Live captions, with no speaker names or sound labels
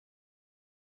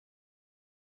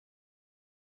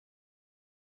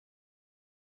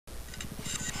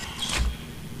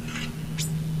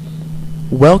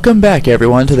Welcome back,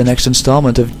 everyone, to the next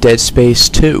installment of Dead Space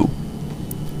 2.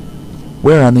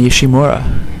 We're on the Ishimura.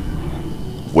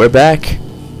 We're back.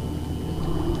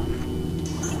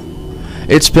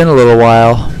 It's been a little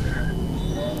while.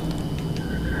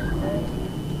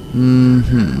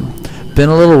 Been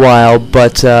a little while,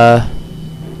 but I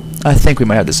think we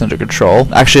might have this under control.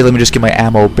 Actually, let me just get my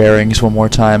ammo bearings one more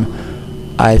time.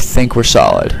 I think we're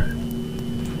solid.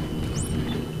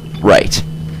 Right.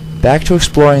 Back to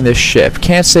exploring this ship.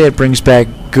 Can't say it brings back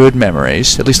good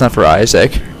memories, at least not for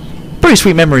Isaac. Pretty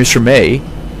sweet memories for me.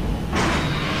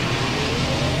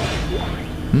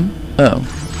 Oh.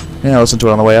 Yeah, I'll listen to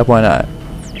it on the way up, why not?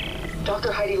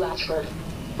 Dr. Heidi Latchford,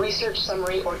 Research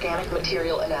Summary Organic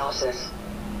Material Analysis.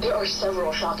 There are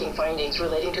several shocking findings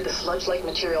relating to the sludge-like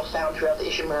material found throughout the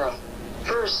Ishimura.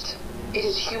 First, it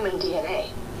is human DNA.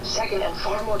 Second, and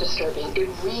far more disturbing, it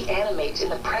reanimates in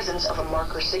the presence of a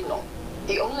marker signal.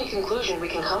 The only conclusion we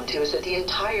can come to is that the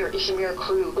entire Ishimura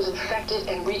crew was infected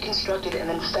and reconstructed and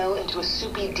then fell into a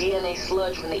soupy DNA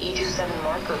sludge when the Aegis 7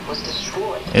 marker was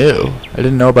destroyed. Ew, I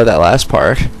didn't know about that last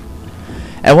part.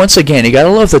 And once again, you gotta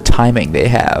love the timing they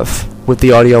have with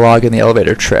the audio log and the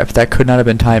elevator trip. That could not have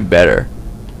been timed better.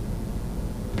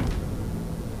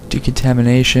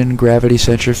 Decontamination, gravity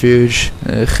centrifuge,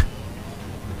 ugh.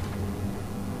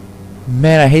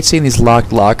 Man, I hate seeing these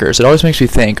locked lockers. It always makes me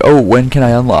think, oh, when can I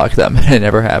unlock them? And it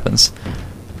never happens.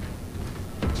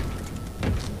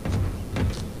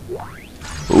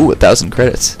 Ooh, 1,000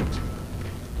 credits.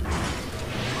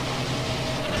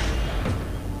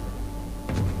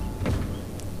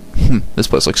 This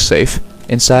place looks safe.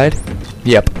 Inside?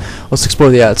 Yep. Let's explore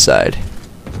the outside.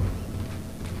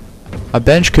 A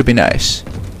bench could be nice.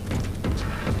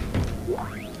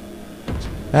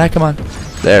 Ah, come on.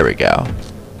 There we go.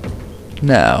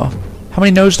 Now, how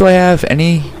many nodes do I have?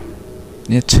 Any?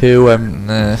 Yeah, 2.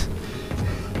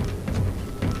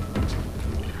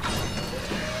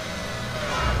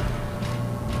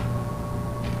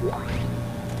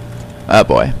 Oh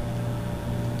boy.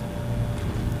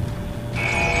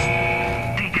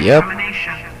 Yep.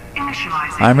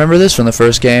 I remember this from the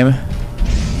first game.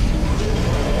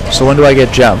 So when do I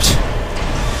get jumped?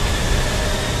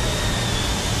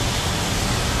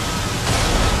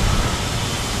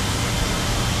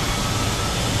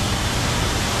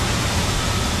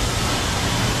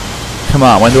 Come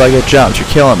on, when do I get jumped? You're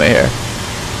killing me here.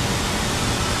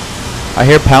 I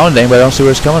hear pounding, but I don't see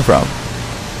where it's coming from.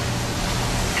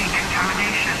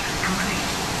 Decontamination complete.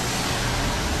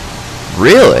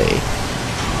 Really?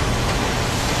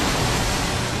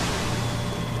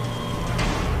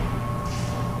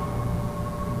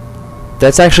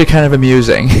 That's actually kind of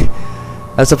amusing.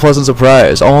 That's a pleasant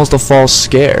surprise, almost a false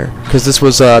scare, because this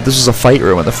was a fight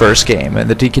room in the first game, and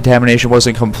the decontamination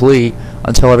wasn't complete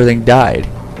until everything died.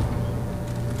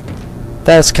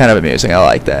 That's kind of amusing. I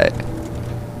like that.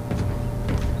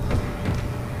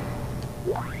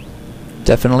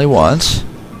 Definitely once.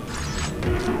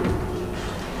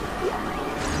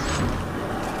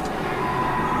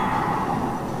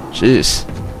 Jeez.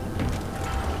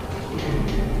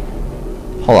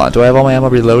 Hold on. Do I have all my ammo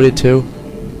reloaded too?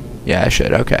 Yeah, I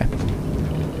should. Okay.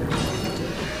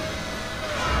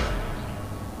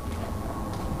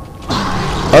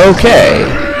 Okay.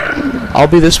 I'll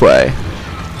be this way.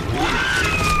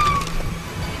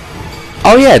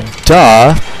 Oh yeah,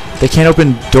 duh. They can't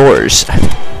open doors.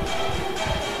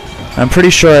 I'm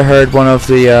pretty sure I heard one of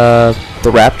the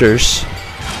raptors.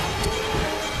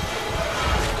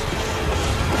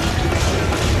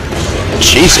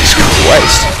 Jesus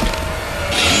Christ.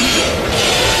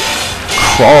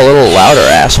 Crawl a little louder,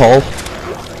 asshole.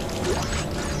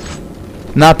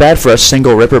 Not bad for a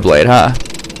single Ripper blade, huh?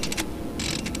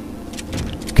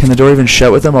 Can the door even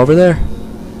shut with them over there?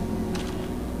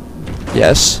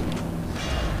 Yes.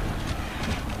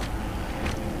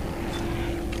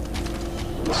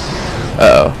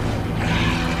 Uh-oh.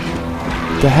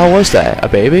 The hell was that? A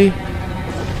baby?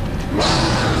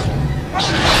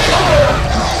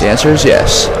 The answer is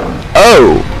yes.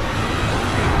 Oh!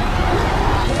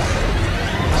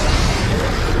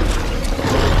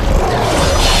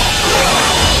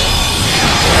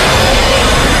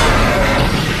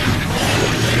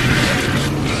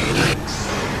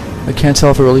 I can't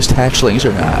tell if it released hatchlings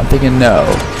or not. I'm thinking no.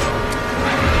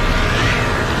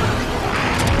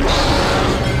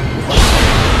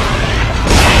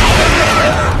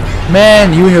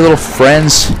 Man, you and your little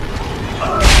friends.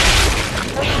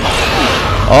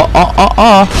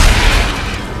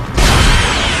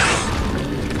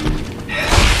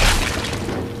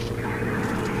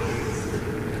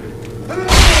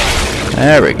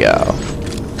 There we go.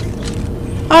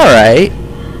 Alright.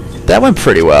 That went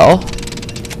pretty well.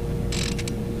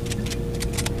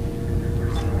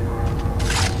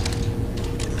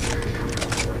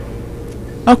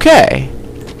 Okay.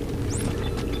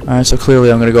 Alright, so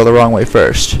clearly I'm gonna go the wrong way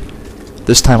first.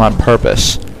 This time on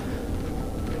purpose.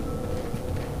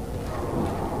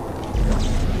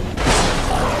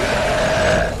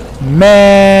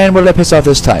 Man, what did I piss off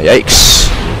this time? Yikes.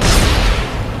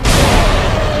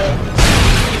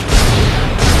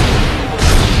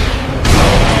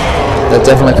 That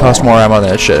definitely cost more ammo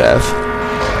than it should have.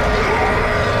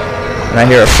 And I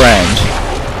hear a friend.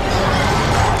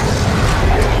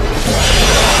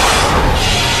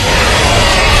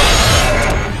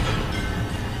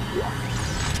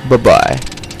 Bye-bye.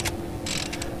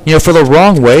 You know, for the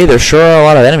wrong way, there sure are a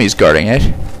lot of enemies guarding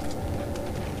it.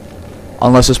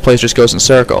 Unless this place just goes in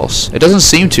circles. It doesn't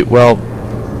seem to. Well,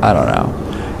 I don't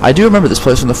know. I do remember this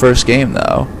place from the first game,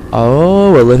 though.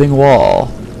 Oh, a living wall.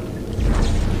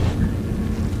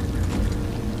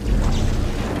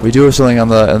 We do have something on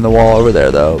the wall over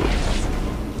there, though.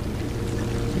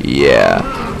 Yeah.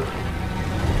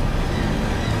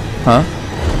 Huh?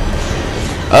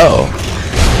 Oh.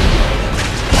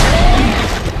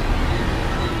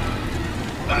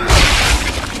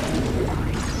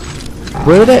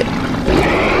 Where are they?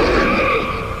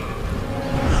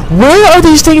 Where are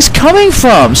these things coming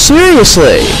from?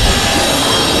 Seriously?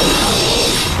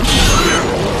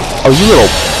 Oh, you little...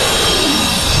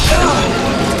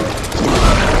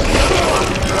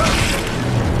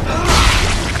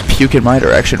 Puke in my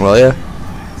direction, will ya?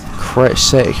 Christ's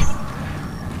sake.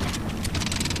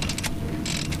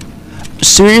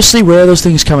 Seriously, where are those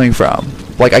things coming from?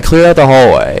 Like, I cleared out the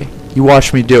hallway. You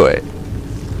watched me do it.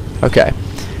 Okay.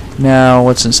 Now,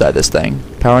 what's inside this thing?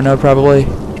 Power node, probably?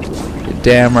 You're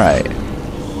damn right.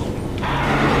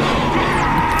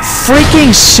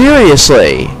 Freaking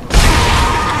seriously!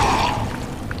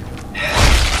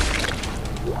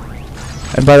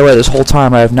 And by the way, this whole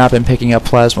time I have not been picking up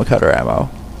plasma cutter ammo.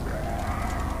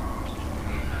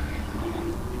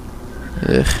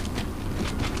 Ugh.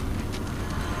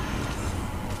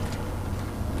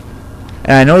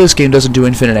 And I know this game doesn't do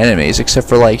infinite enemies, except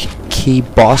for, like, key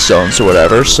boss zones or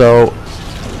whatever, so...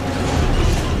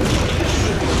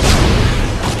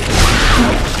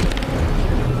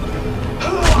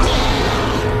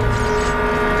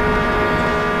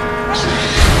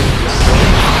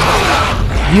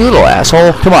 You little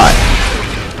asshole, come on.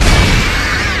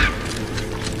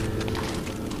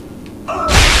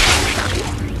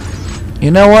 You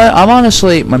know what? I'm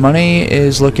honestly... My money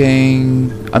is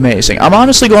looking amazing. I'm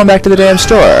honestly going back to the damn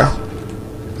store.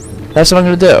 That's what I'm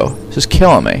going to do. It's just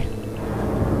killing me.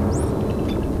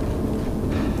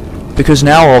 Because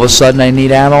now all of a sudden I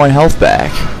need ammo and health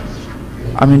back.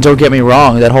 I mean, don't get me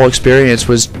wrong. That whole experience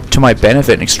was to my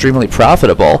benefit and extremely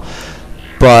profitable.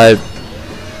 But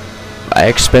I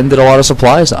expended a lot of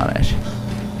supplies on it.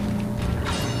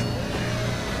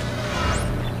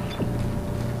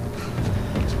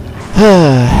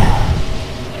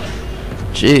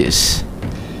 Jeez.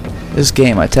 This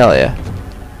game, I tell ya.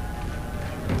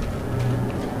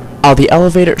 Oh, the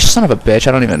elevator. Son of a bitch.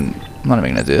 I'm not even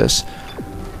gonna do this.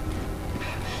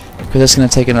 Because it's gonna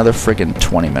take another friggin'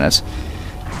 20 minutes.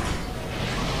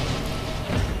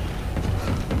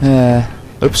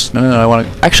 Oops. No, I wanna...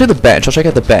 Actually, the bench. I'll check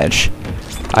out the bench.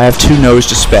 I have 2 nodes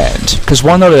to spend. Because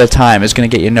 1 node at a time is gonna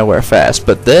get you nowhere fast.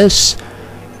 But this...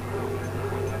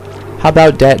 How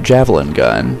about that javelin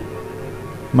gun?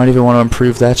 Might even want to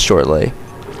improve that shortly.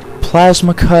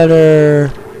 Plasma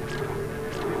cutter.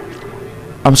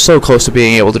 I'm so close to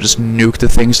being able to just nuke the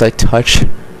things I touch.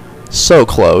 So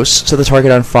close. Set the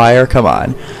target on fire. Come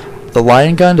on. The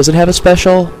lion gun, does it have a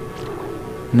special?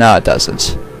 No, it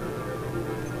doesn't.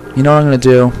 You know what I'm going to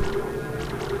do?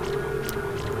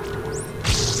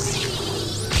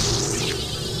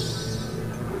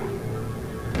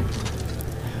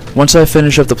 Once I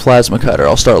finish up the plasma cutter,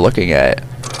 I'll start looking at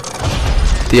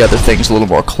the other things a little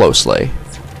more closely.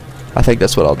 I think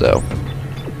that's what I'll do.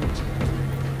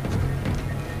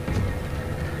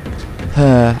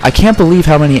 I can't believe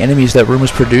how many enemies that room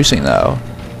is producing, though.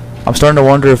 I'm starting to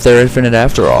wonder if they're infinite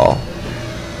after all.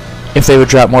 If they would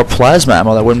drop more plasma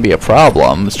ammo, that wouldn't be a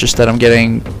problem. It's just that I'm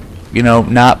getting, you know,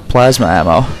 not plasma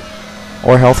ammo.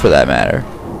 Or health, for that matter.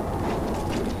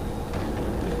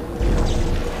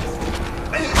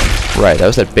 Right, that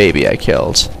was that baby I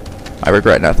killed. I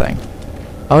regret nothing.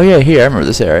 Oh yeah, here, I remember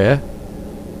this area.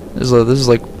 This is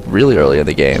like really early in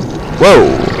the game.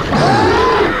 Whoa!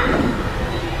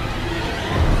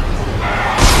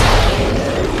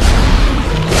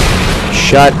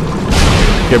 Shut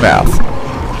your mouth.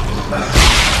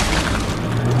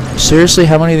 Seriously,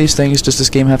 how many of these things does this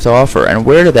game have to offer? And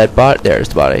where did that bot... There's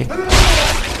the body.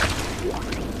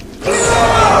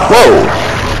 Whoa!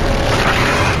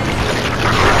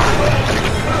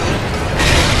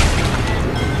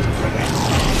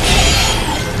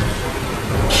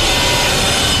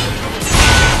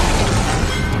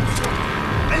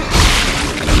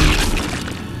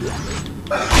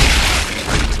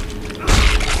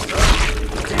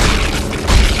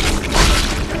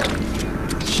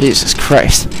 Jesus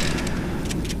Christ.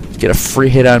 Get a free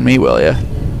hit on me, will ya?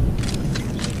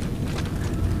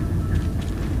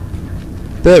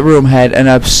 That room had an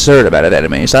absurd amount of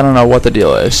enemies. I don't know what the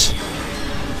deal is.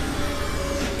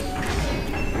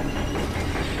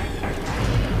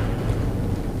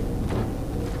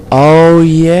 Oh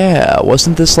yeah,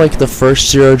 wasn't this like the first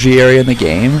zero-G area in the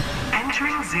game?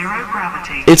 Entering zero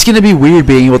gravity. It's gonna be weird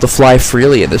being able to fly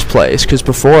freely in this place, because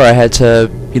before I had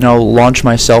to, you know, launch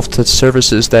myself to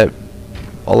surfaces that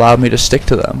allowed me to stick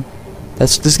to them.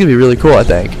 This is gonna be really cool, I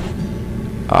think.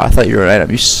 Oh, I thought you were an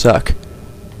item. You suck.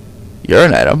 You're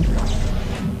an item.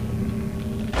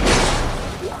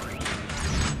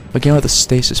 Again with a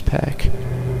stasis pack.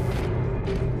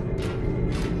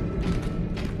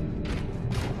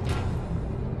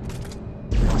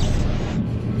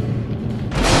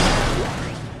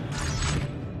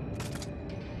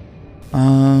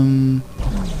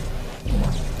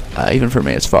 Even for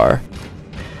me, it's far.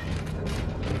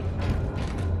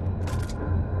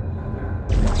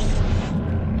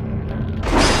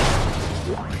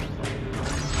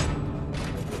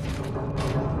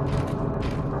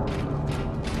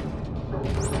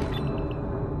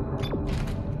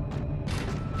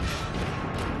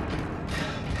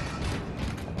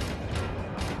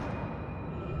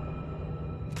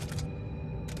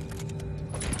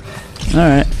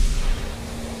 Alright.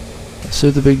 Let's see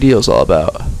what the big deal's all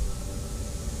about.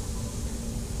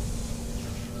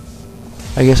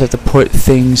 I guess I have to put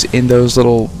things in those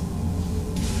little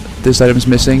 "this item's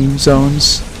missing"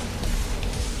 zones.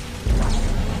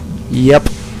 Yep.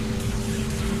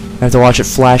 I have to watch it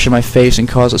flash in my face and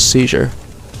cause a seizure.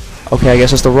 Okay, I guess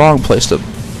that's the wrong place to...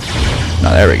 No,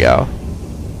 there we go.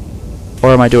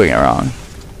 Or am I doing it wrong?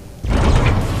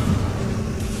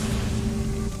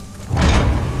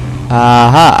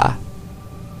 Aha!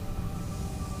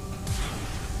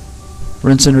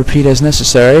 Rinse and repeat as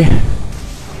necessary.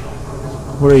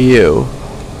 What are you?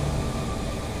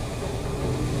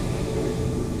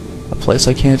 A place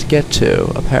I can't get to,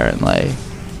 apparently.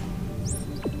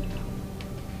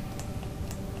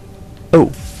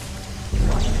 Oh.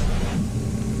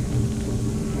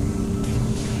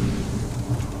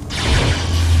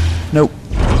 Nope.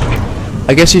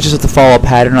 I guess you just have to follow a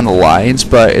pattern on the lines,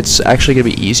 but it's actually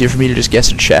going to be easier for me to just guess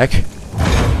and check.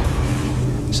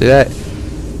 See that?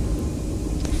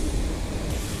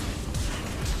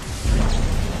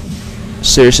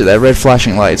 Seriously, that red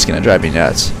flashing light's going to drive me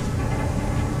nuts.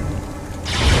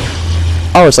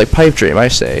 Oh, it's like Pipe Dream, I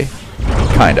say.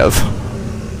 Kind of.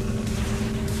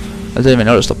 I didn't even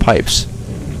notice the pipes.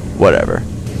 Whatever.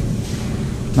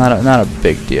 Not a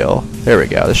big deal. There we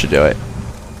go, this should do it.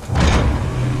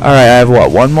 Alright, I have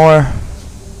what, one more?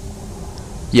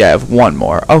 Yeah, I have one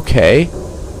more. Okay.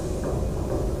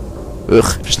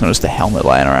 Ugh, just noticed the helmet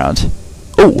lying around.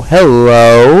 Oh,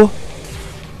 hello!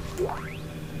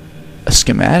 A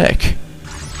schematic.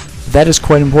 That is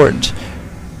quite important.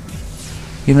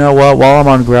 You know what, while I'm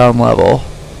on ground level...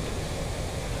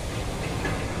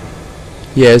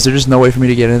 Yeah, is there just no way for me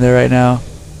to get in there right now?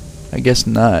 I guess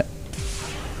not.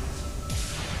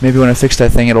 Maybe when I fix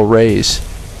that thing it'll raise.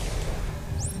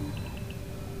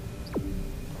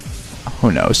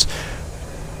 Who knows?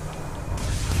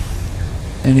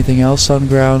 Anything else on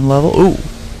ground level? Ooh.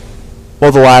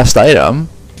 Well, the last item.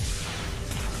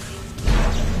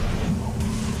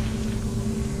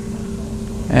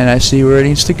 And I see where it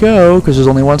needs to go, because there's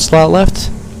only one slot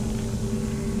left.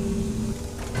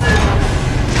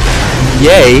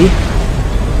 Yay!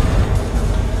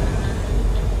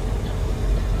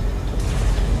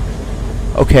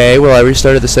 Okay, well I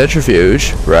restarted the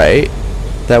centrifuge, right?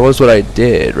 That was what I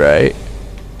did, right?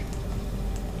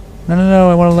 No,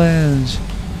 I want to land.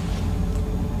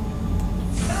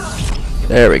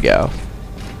 There we go.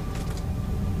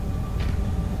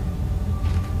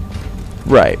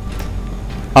 Right.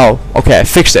 Oh, okay, I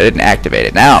fixed it. I didn't activate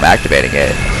it. Now I'm activating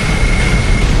it.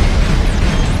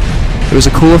 It was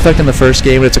a cool effect in the first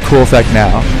game, but it's a cool effect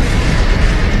now.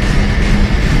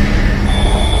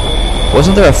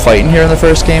 Wasn't there a fight in here in the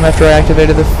first game after I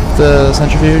activated the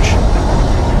centrifuge?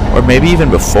 Or maybe even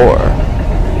before.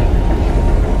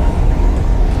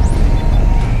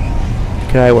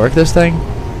 Can I work this thing?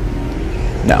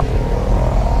 No.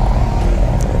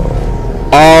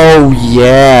 Oh,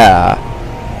 yeah.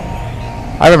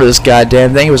 I remember this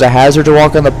goddamn thing. It was a hazard to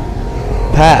walk on the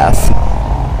path.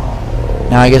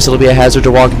 Now I guess it'll be a hazard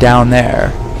to walk down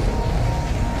there.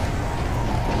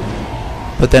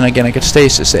 But then again, I could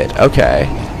stasis it. Okay.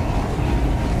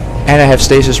 And I have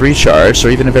stasis recharge, so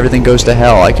even if everything goes to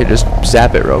hell, I could just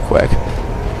zap it real quick.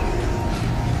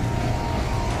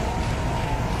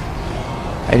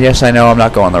 And yes, I know I'm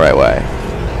not going the right way.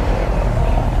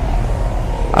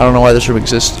 I don't know why this room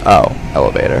exists. Oh,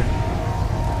 elevator.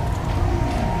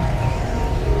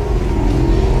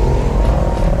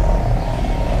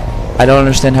 I don't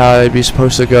understand how I'd be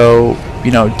supposed to go,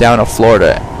 you know, down to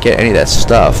Florida, get any of that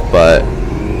stuff, but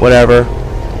whatever.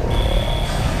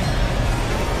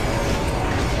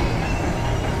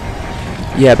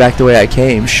 Yeah, back the way I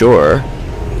came, sure.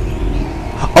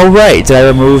 Oh right, did I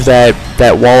remove that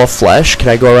wall of flesh? Can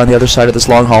I go around the other side of this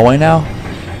long hallway now?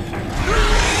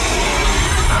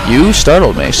 You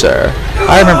startled me, sir.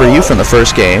 I remember you from the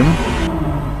first game.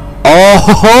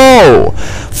 Oh!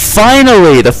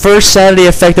 Finally! The first sanity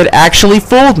effect that actually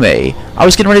fooled me! I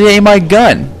was getting ready to aim my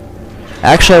gun.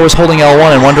 Actually, I was holding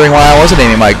L1 and wondering why I wasn't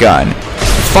aiming my gun.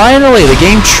 Finally! The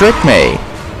game tricked me!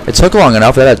 It took long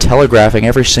enough that I'm telegraphing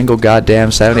every single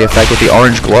goddamn sanity effect with the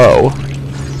orange glow.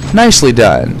 Nicely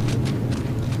done.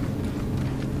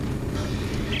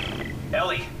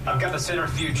 Ellie, I've got the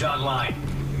centrifuge online.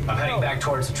 I'm heading back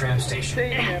towards the tram station.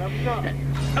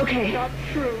 Okay,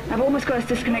 I've almost got us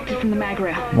disconnected from the mag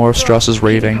rail. More of Strauss's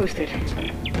raving.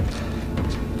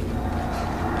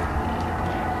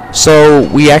 So,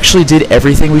 we actually did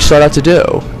everything we set out to do.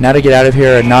 Now to get out of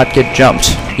here and not get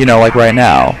jumped. You know, like right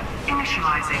now.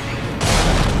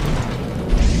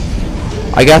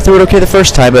 I got through it okay the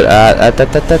first time, but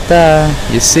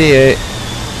you see it.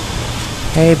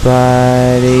 Hey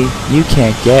buddy, you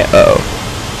can't get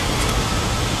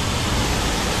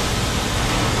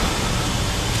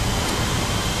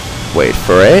Wait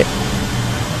for it.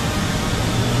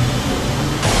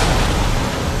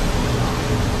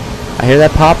 I hear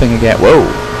that popping again. Whoa.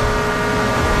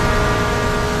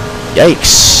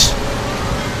 Yikes.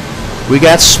 We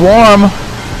got Swarm.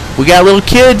 We got little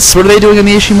kids. What are they doing in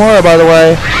the Ishimura, by the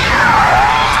way?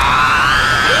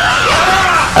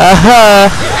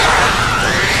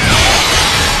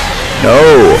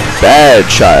 No. Bad,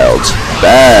 child.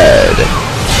 Bad.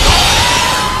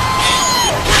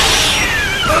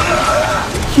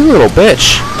 You little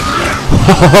bitch.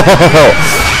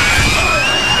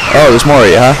 Oh, there's more of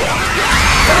you, huh?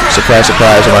 Surprise,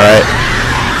 surprise, am I right?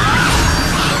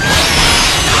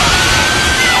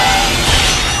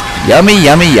 Yummy,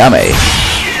 yummy, yummy.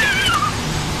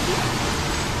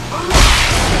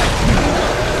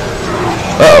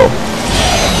 Uh-oh.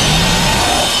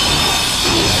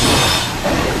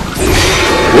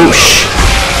 Whoosh.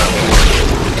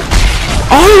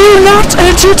 Are you not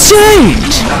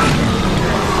entertained?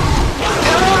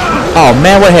 Oh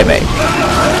man, what hit me?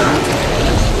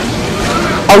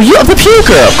 Oh, you the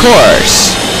puker, of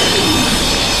course.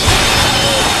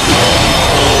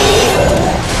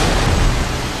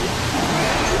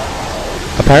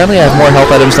 Apparently I have more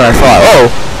health items than I thought.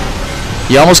 Oh!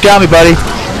 You almost got me, buddy.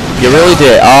 You really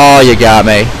did. Oh, you got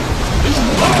me.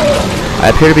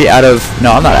 I appear to be out of...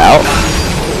 No, I'm not out.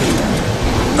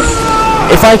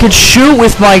 If I could shoot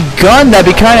with my gun, that'd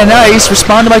be kind of nice.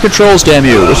 Respond to my controls, damn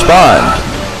you. Respond.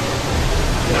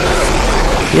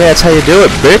 Yeah, that's how you do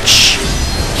it, bitch.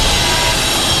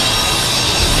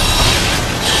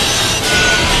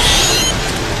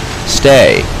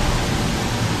 Stay.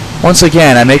 Once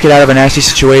again, I make it out of a nasty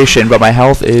situation, but my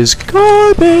health is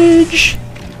garbage.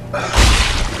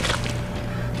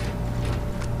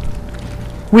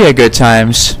 We had good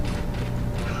times.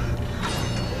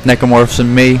 Necromorphs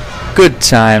and me. Good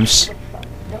times.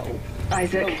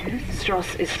 Isaac,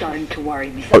 Strauss is starting to worry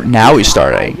me. Oh, now he's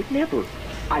starting.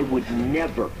 I would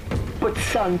never. But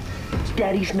son,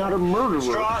 Daddy's not a murderer.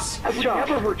 Strauss! I would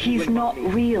never hurt you. He's not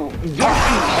real. Yes,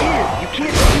 he is.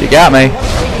 You can't. You got me.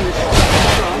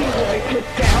 Put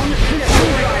down.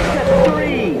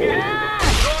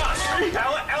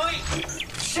 Ellie!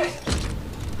 Shit!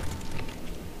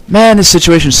 Man, this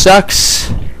situation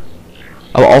sucks.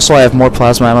 Oh, also I have more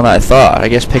plasma ammo than I thought. I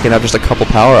guess picking up just a couple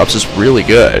power-ups is really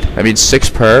good. I mean, 6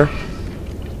 per,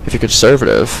 if you're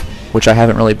conservative, which I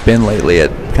haven't really been lately.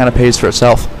 It kind of pays for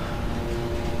itself.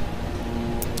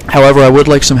 However, I would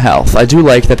like some health. I do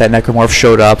like that necromorph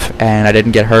showed up and I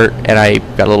didn't get hurt, and I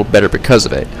got a little better because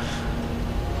of it.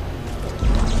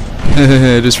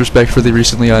 Disrespect for the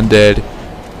recently undead.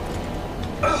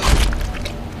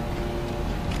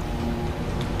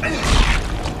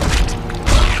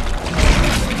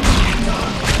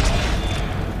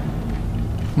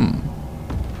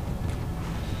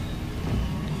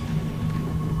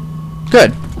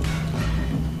 Good.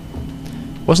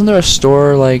 Wasn't there a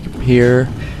store, like, here?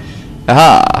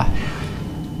 Aha!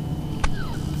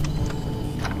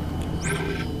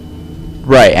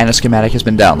 Right, and a schematic has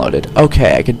been downloaded.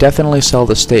 Okay, I could definitely sell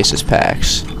the stasis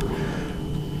packs.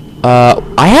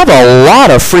 I have a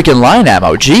lot of freaking line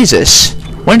ammo. Jesus!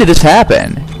 When did this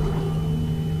happen?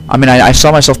 I mean, I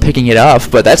saw myself picking it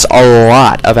up, but that's a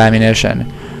lot of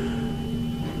ammunition.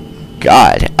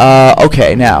 God.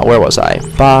 Okay, now, where was I?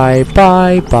 Bye.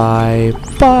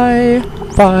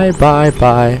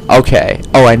 Okay.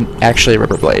 Oh, I actually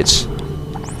rubber blades.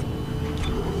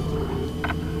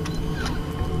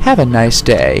 Have a nice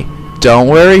day. Don't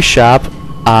worry, shop.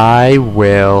 I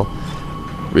will.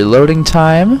 Reloading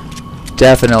time.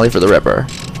 Definitely for the Ripper.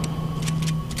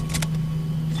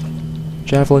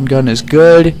 Javelin gun is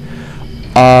good.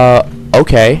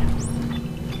 Okay.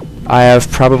 I have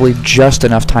probably just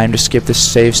enough time to skip this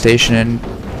save station and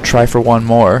try for one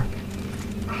more.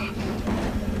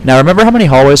 Now, remember how many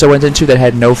hallways I went into that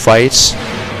had no fights?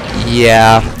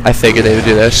 Yeah, I figured they would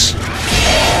do this.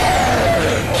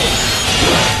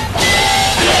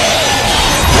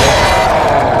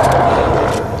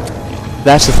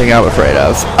 That's the thing I'm afraid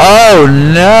of. Oh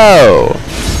no!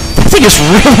 That thing is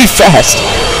really fast!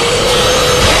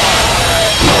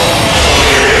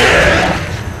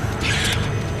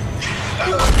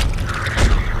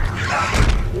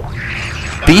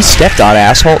 Be stepped on,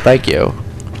 asshole. Thank you.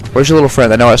 Where's your little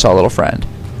friend? I know I saw a little friend.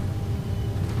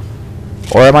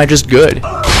 Or am I just good?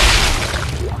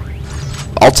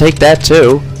 I'll take that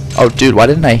too. Oh dude, why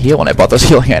didn't I heal when I bought those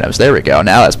healing items? There we go.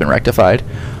 Now that's been rectified.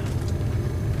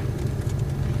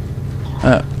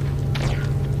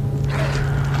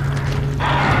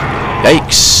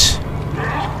 Yikes.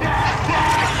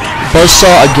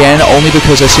 Buzzsaw again, only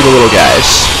because I see the little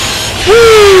guys.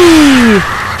 Woo!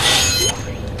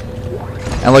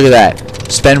 And look at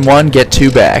that. Spend one, get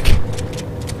two back.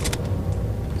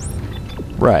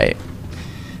 Right.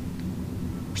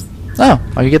 Oh,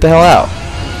 I can get the hell out.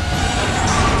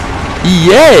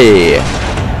 Yay!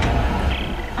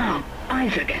 Oh,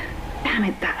 Isaac. Damn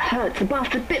it, that hurts. The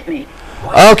bastard bit me.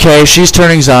 Okay, she's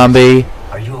turning zombie.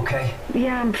 Are you okay?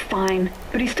 Yeah, I'm fine.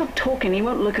 But he stopped talking. He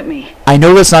won't look at me. I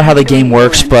know that's not how the game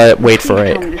works, but wait for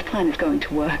Please tell me it. this plan is going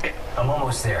to work. I'm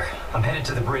almost there. I'm headed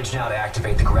to the bridge now to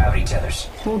activate the gravity tethers.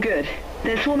 Well, good.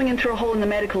 They're swarming in through a hole in the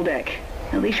medical deck.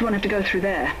 At least you won't have to go through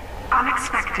there.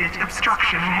 Unexpected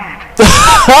obstruction ahead.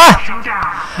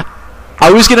 Down.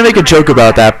 I was gonna make a joke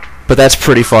about that, but that's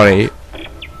pretty funny.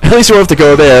 At least we won't have to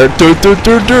go there.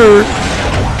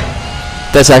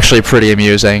 That's actually pretty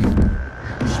amusing.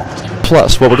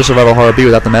 Plus, what would a survival horror be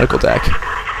without the medical deck?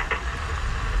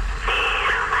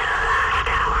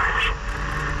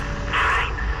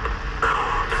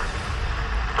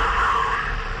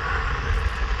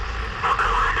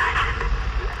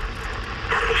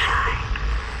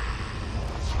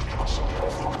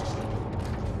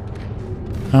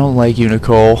 I don't like you,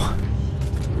 Nicole.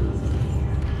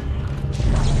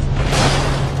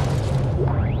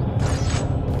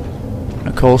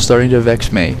 Nicole's starting to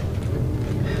vex me.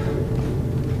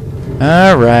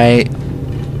 Alright.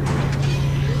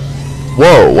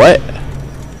 Whoa, what?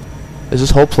 Is this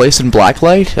whole place in black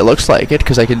light? It looks like it,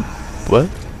 because I can... What?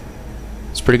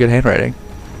 It's pretty good handwriting.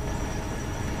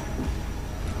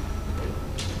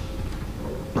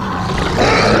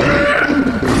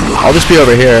 I'll just be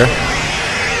over here.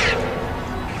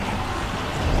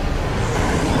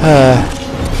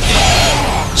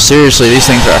 Seriously, these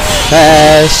things are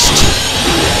fast.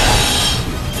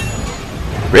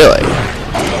 Really?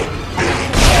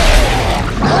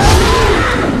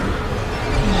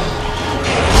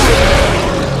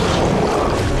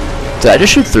 Did I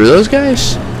just shoot through those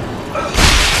guys?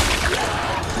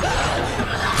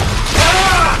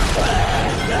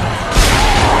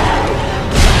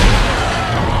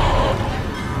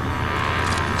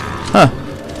 Huh.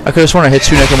 I could have sworn I hit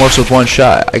two necromorphs with one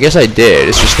shot. I guess I did.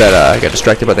 It's just that I got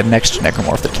distracted by the next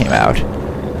necromorph that came out.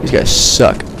 These guys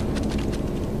suck.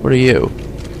 What are you?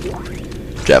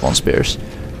 Javelin spears.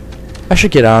 I should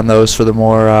get on those for the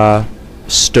more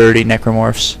sturdy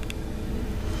necromorphs.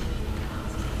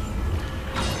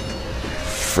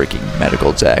 Freaking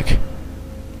medical deck.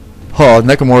 Oh,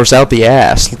 necromorphs out the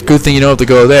ass. Good thing you don't have to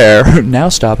go there. Now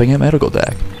stopping at medical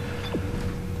deck.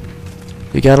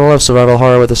 You gotta love survival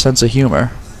horror with a sense of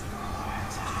humor.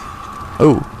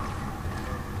 Oh.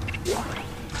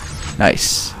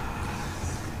 Nice.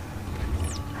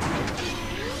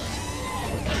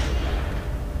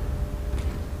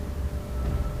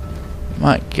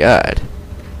 My God.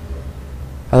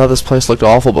 I thought this place looked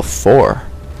awful before.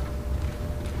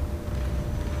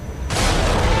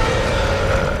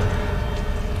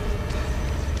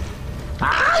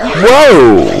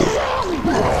 Whoa!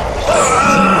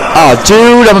 Oh,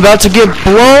 dude, I'm about to get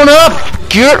blown up!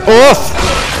 Get off!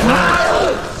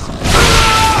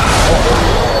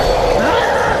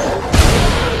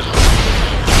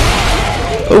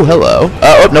 Oh, hello.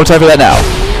 Oh, no time for that now.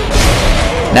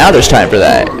 Now there's time for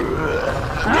that.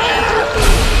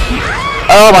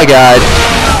 Oh my God.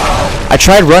 I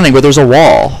tried running, but there was a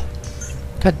wall.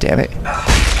 God damn it.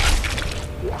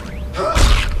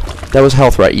 That was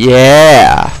health right.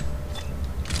 Yeah!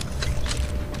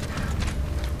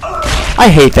 I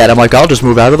hate that. I'm like, I'll just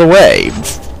move out of the way.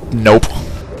 Nope.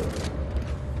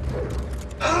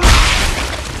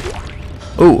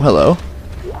 Ooh, hello.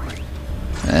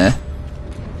 Eh.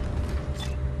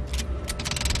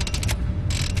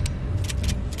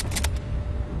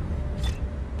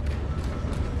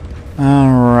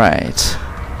 Alright.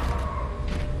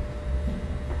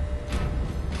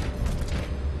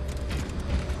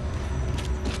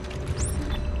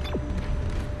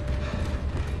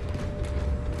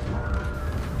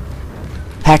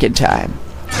 Hacking time.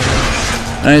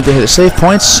 I need to hit a save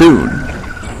point soon.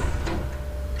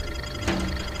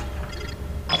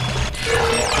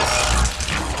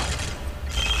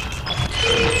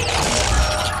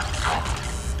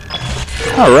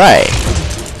 Alright.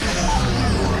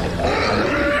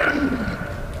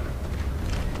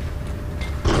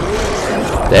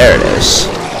 There it is.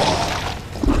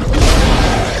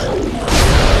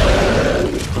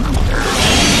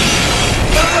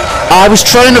 I was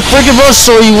trying to freaking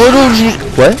muscle, you little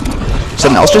what?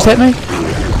 Something else just hit me?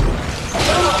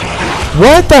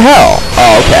 What the hell?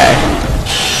 Oh, okay.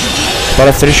 Thought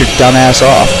I finished your dumb ass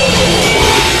off.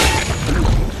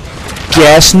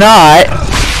 Guess not.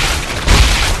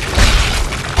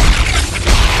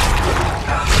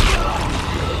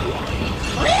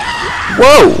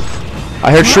 Whoa!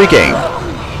 I heard shrieking.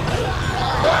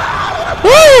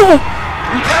 Woo!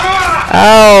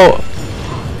 Ow!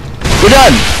 We're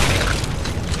done!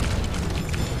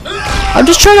 I'm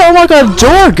just trying to unlock a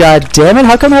door, god damn it!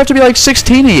 How come there have to be like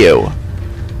 16 of you?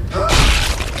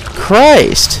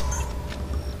 Christ!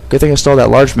 Good thing I stole that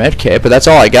large med kit, but that's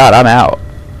all I got. I'm out.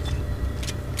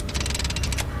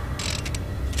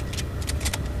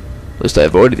 At least I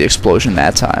avoided the explosion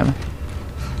that time.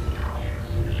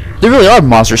 There really are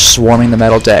monsters swarming the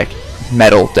medical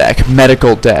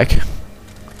deck.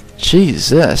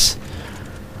 Jesus.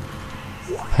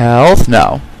 Health?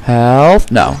 No.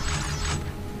 Health? No.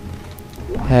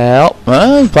 Health?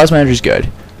 Well, plasma energy's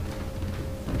good.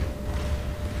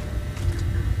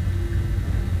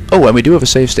 Oh, and we do have a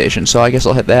save station, so I guess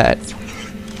I'll hit that.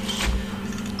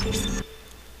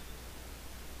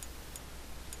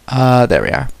 There we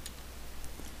are.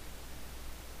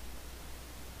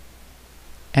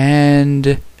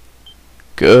 And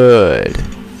good.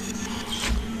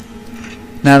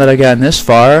 Now that I've gotten this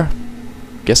far,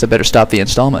 guess I better stop the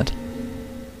installment.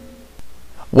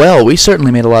 Well, we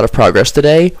certainly made a lot of progress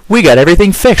today. We got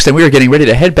everything fixed and we are getting ready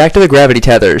to head back to the gravity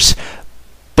tethers.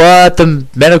 But the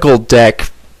medical deck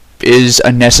is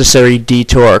a necessary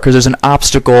detour because there's an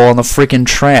obstacle on the freaking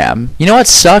tram. You know what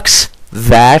sucks?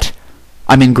 That.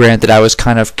 I mean, granted, I was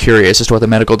kind of curious as to what the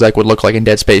medical deck would look like in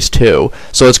Dead Space 2,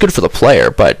 so it's good for the player,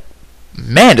 but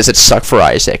man, does it suck for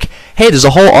Isaac. Hey, there's a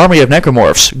whole army of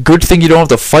necromorphs. Good thing you don't have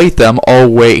to fight them. Oh,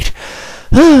 wait.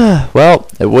 Well,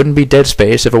 it wouldn't be Dead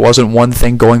Space if it wasn't one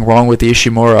thing going wrong with the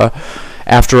Ishimura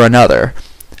after another.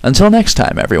 Until next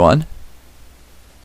time, everyone.